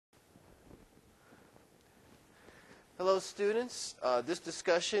Hello students. This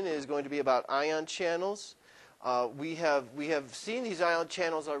discussion is going to be about ion channels. We have seen these ion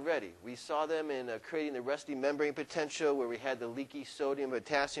channels already. We saw them in creating the resting membrane potential where we had the leaky sodium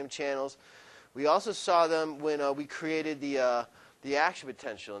potassium channels. We also saw them when we created the action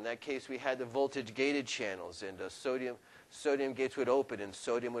potential. In that case we had the voltage gated channels, and sodium gates would open and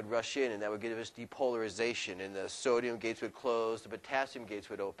sodium would rush in, and that would give us depolarization, and the sodium gates would close, the potassium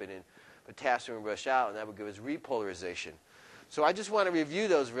gates would open, and potassium would rush out, and that would give us repolarization. So I just want to review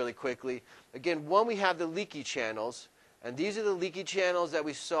those really quickly. Again, one, we have the leaky channels, and these are the leaky channels that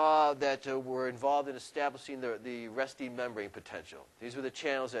we saw that were involved in establishing the resting membrane potential. These were the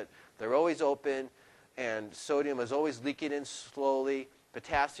channels that they're always open, and sodium is always leaking in slowly,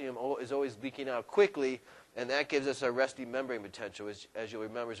 potassium is always leaking out quickly, and that gives us our resting membrane potential, which, as you'll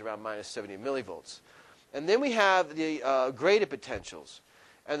remember, is around minus 70 millivolts. And then we have the graded potentials.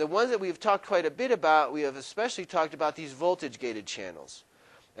 And the ones that we've talked quite a bit about, we have especially talked about these voltage-gated channels.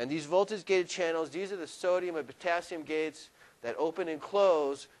 And these voltage-gated channels, these are the sodium and potassium gates that open and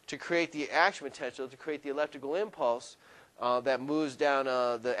close to create the action potential, to create the electrical impulse that moves down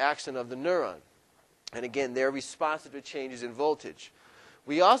the axon of the neuron. And again, they're responsive to changes in voltage.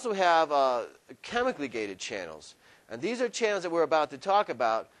 We also have chemically gated channels. And these are channels that we're about to talk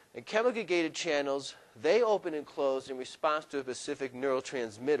about. And chemically gated channels, they open and close in response to a specific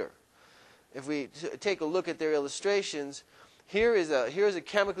neurotransmitter. If we take a look at their illustrations, here is a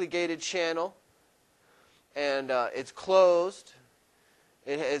chemically gated channel, and it's closed.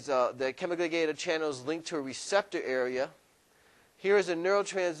 It has the chemically gated channel is linked to a receptor area. Here is a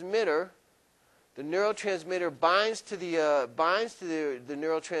neurotransmitter. The neurotransmitter binds to the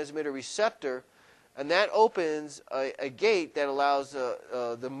neurotransmitter receptor, and that opens a gate that allows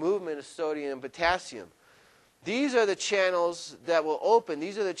the movement of sodium and potassium. These are the channels that will open.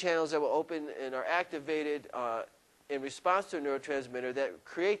 These are the channels that will open and are activated in response to a neurotransmitter that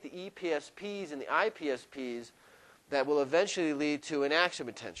create the EPSPs and the IPSPs that will eventually lead to an action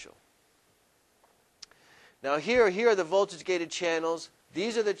potential. Now here are the voltage-gated channels.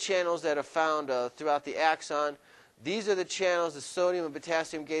 These are the channels that are found throughout the axon. These are the channels, the sodium and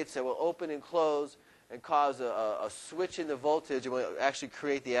potassium gates, that will open and close and cause a switch in the voltage and will actually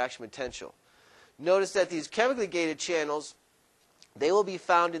create the action potential. Notice that these chemically gated channels, they will be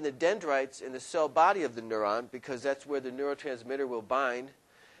found in the dendrites in the cell body of the neuron, because that's where the neurotransmitter will bind.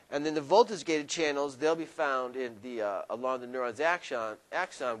 And then the voltage-gated channels, they'll be found in along the neuron's axon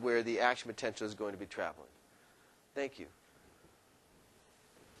where the action potential is going to be traveling. Thank you.